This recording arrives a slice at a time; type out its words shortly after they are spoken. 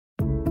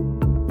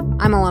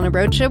I'm Alana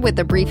Rocha with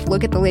a brief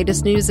look at the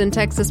latest news in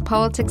Texas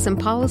politics and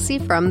policy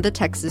from the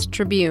Texas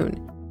Tribune.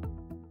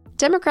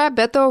 Democrat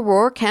Beto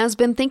O'Rourke has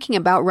been thinking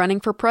about running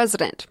for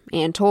president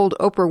and told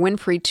Oprah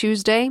Winfrey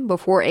Tuesday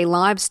before a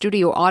live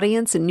studio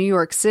audience in New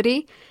York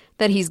City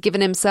that he's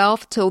given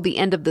himself till the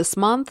end of this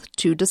month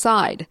to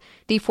decide.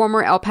 The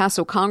former El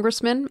Paso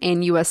congressman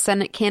and U.S.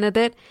 Senate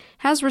candidate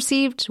has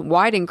received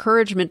wide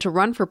encouragement to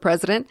run for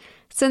president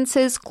since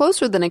his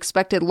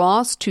closer-than-expected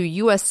loss to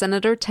U.S.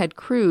 Senator Ted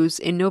Cruz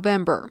in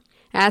November.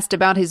 Asked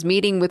about his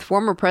meeting with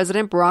former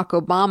President Barack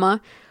Obama,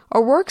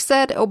 O'Rourke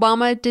said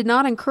Obama did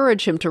not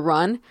encourage him to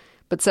run,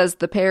 but says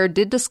the pair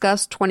did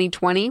discuss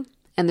 2020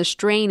 and the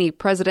strain a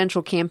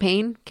presidential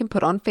campaign can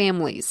put on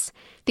families.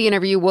 The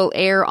interview will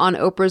air on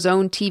Oprah's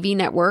own TV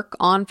network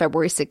on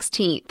February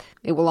 16th.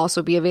 It will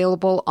also be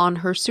available on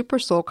her Super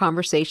Soul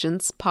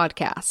Conversations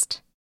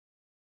podcast.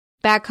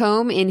 Back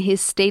home in his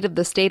State of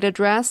the State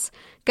address,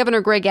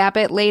 Governor Greg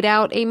Abbott laid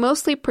out a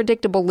mostly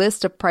predictable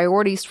list of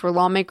priorities for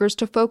lawmakers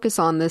to focus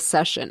on this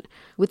session,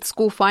 with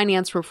school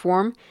finance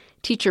reform,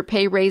 teacher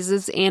pay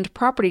raises, and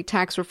property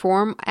tax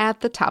reform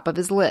at the top of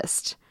his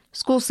list.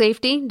 School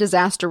safety,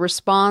 disaster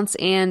response,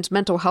 and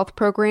mental health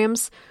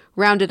programs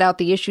rounded out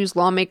the issues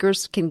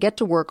lawmakers can get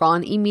to work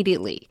on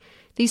immediately.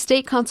 The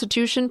state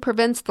constitution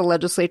prevents the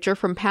legislature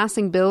from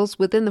passing bills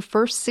within the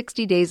first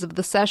 60 days of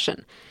the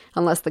session,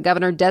 unless the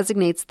governor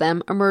designates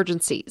them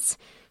emergencies.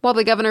 While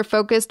the governor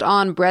focused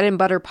on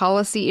bread-and-butter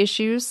policy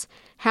issues,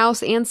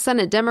 House and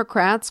Senate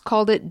Democrats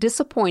called it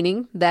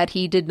disappointing that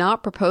he did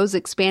not propose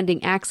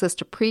expanding access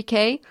to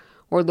pre-K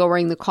or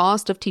lowering the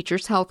cost of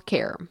teachers' health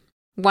care.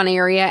 One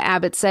area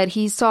Abbott said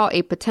he saw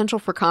a potential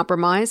for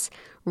compromise,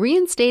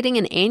 reinstating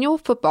an annual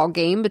football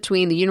game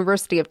between the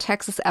University of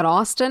Texas at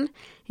Austin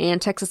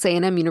and Texas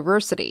A&M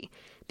University.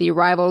 The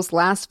rivals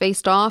last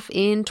faced off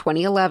in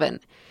 2011.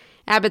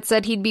 Abbott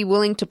said he'd be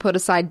willing to put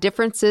aside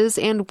differences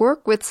and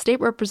work with State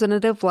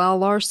Representative Lyle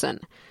Larson.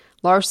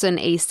 Larson,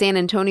 a San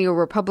Antonio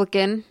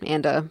Republican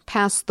and a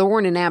past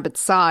thorn in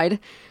Abbott's side,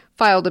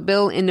 filed a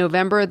bill in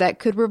November that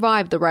could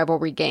revive the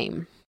rivalry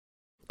game.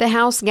 The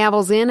House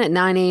gavels in at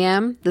 9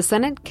 a.m. The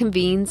Senate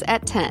convenes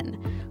at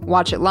 10.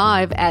 Watch it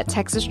live at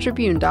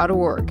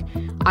texastribune.org.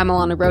 I'm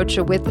Alana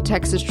Rocha with the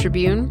Texas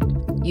Tribune.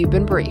 You've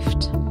been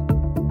briefed.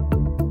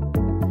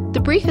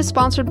 The brief is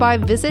sponsored by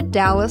Visit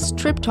Dallas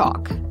Trip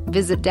Talk.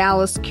 Visit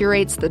Dallas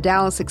curates the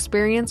Dallas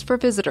experience for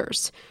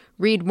visitors.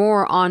 Read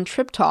more on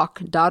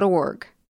triptalk.org.